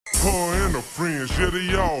her and her friends, yeah,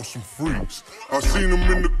 they all some freaks. I seen them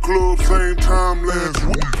in the club same time last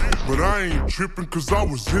week. But I ain't tripping cause I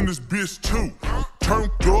was in this bitch too.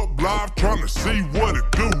 Turned up live trying to see what it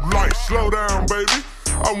do. Like, slow down, baby.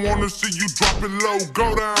 I wanna see you drop it low,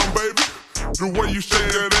 go down, baby. The way you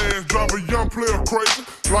shake that ass, drive a young player crazy.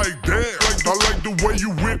 Like that, I like the way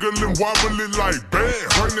you wiggle and wobble it like bam.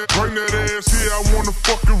 Bring that ass here, I wanna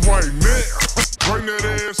fuck it right now. Bring that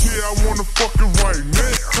ass here, I wanna fuck it right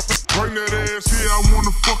now. Bring that ass here, I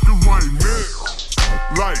wanna fuck it right now.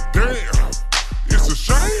 Like damn, it's a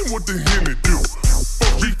shame what the Henny do.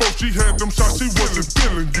 Before she had them shots, she wasn't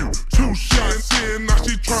feeling you. 2 shots in, now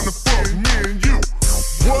she tryna fuck me and you.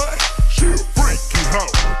 What? She a freaky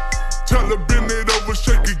hoe. Tell her bend it over,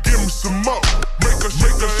 shake it, give me some more. Make her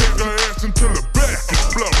shake her ass until her back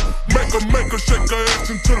explode. Make her shake her ass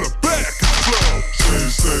until her back explode. She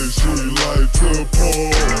say she like to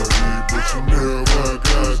party, but she never got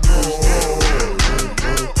this hard.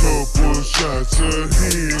 A couple shots of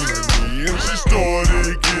Henny, and she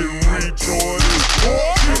started getting retarded.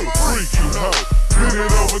 She a freaky hoe. Bend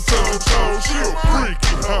it over toe to toe. She a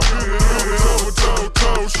freaky hoe. Bend it over toe to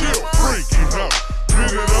toe. She a freaky hoe.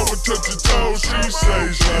 Bend it over, touch your toe. She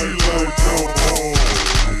say she like to party.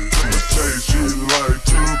 She say she like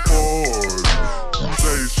to party.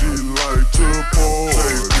 Say she like to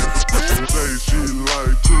party. Say she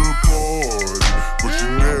like to party, but she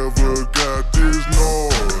never got this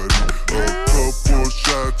naughty. A couple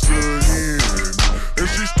shots of Henny, and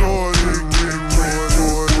she started getting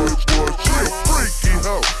retarded. She a freaky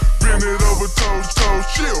hoe. Bend it over toe to toe.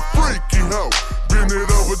 She a freaky hoe. Bend it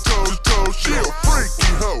over toe to toe. She a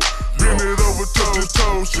freaky hoe. Bend it over toe to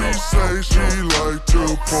toe. She say she like to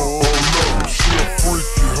party. Oh no, she a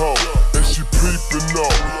freaky hoe, and she peeping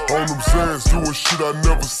off on them Zans doing shit I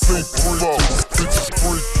never seen before. Bitch is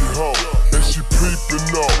freaky hoe, and she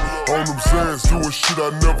peeping off on them Zans doing shit I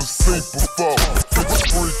never seen before. Bitch is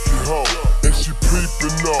freaky hoe, and she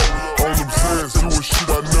peeping off on them Zans doing shit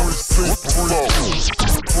I never seen before.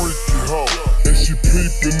 Freaky hoe, and she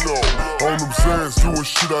peeping off on them Zans doing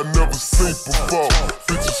shit I never seen before.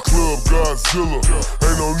 Bitches Club Godzilla,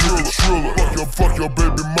 ain't no nigga Triller. Fuck your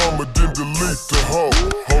baby mama, then delete the hoe.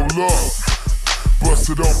 Hold up, bust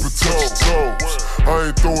it open toes. I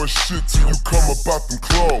ain't throwing shit till you come up out them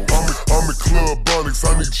clothes. I'm in Club Bonics,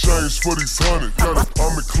 I need change for these 100.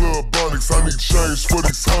 I'm in Club Bonics, I need change for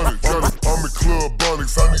these 100. I'm in Club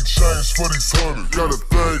Bonics, I need change for these 100. Got a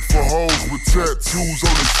thing for hoes with tattoos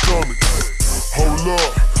on their stomach. Hold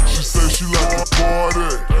up, she say she like to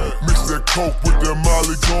party. Mix that coke with that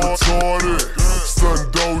Molly going retarded.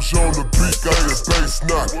 Sun Doge on the beat, got your bass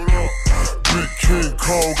knock. Big King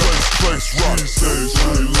Kong got his place rock. She say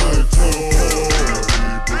she like to party,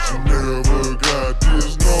 but she never got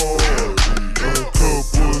this naughty. A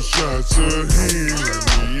couple shots of Henny,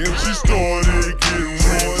 and she started getting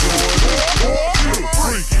retarded. She a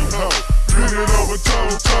freaky hoe. Bend it over toe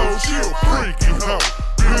to toe. She a freaky hoe.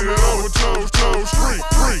 Bend it over toe to toe.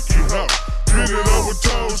 Freaky hoe. Bend it over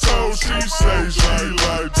toe to toe. She say she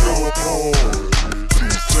like to party. She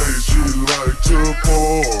say she like to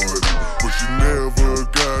party, but she never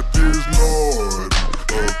got this naughty.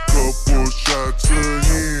 A couple shots of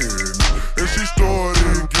Henny, and she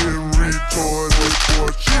started getting retarded.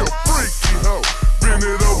 Boy, she a freaky hoe. Bend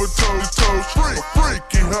it over toe to toe.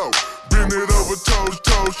 Freaky hoe. Bend it over toe to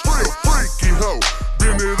toe. Freaky hoe.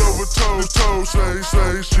 Bend it over toe to toe.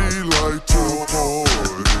 Say she like to party.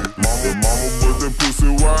 Mama put that pussy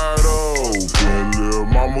wide open. Lil'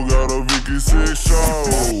 mama got a Vicky 6 show.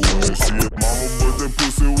 And shit, mama put that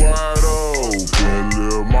pussy wide open.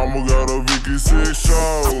 Lil' mama got a Vicky 6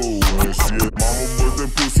 show. And shit, mama put that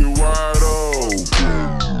pussy wide open.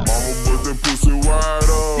 Mama put that pussy wide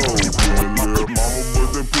open. Lil' mama put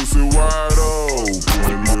that pussy wide open.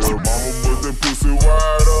 Lil' mama put that pussy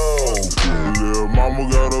wide open. Lil' mama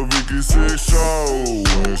got a Vicky 6 show.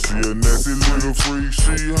 And she a nasty little freak,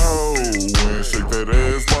 she hoe. When shake that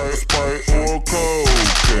ass like Sprite or Coke.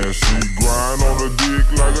 Can she grind on the dick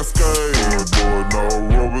like a skateboard? No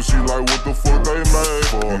rubber, she like what the fuck they made.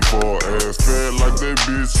 For ass fat like that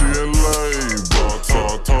bitch, she in labor.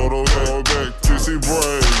 Told her go back till she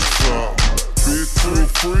breaks up. Bitch too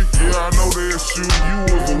freak, yeah I know that's you. You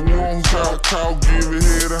was the one who got caught giving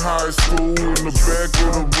head in high school. In the back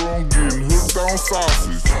of the room getting hooked on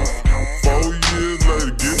sausage. 4 years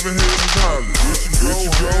later, giving head in college. Bitch,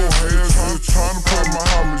 you go hands good, trying to pay my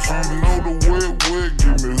homage. You know the wet,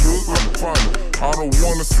 give me hook, I'm funny. I don't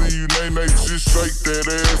wanna see you, nay, just shake that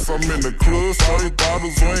ass. I'm in the club, straight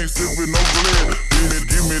bottles, we ain't sipping no glad.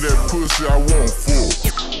 Give me that pussy I want full.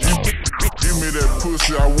 Give me that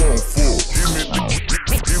pussy I want full.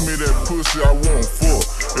 Give me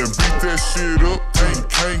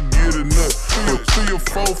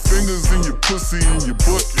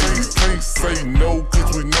say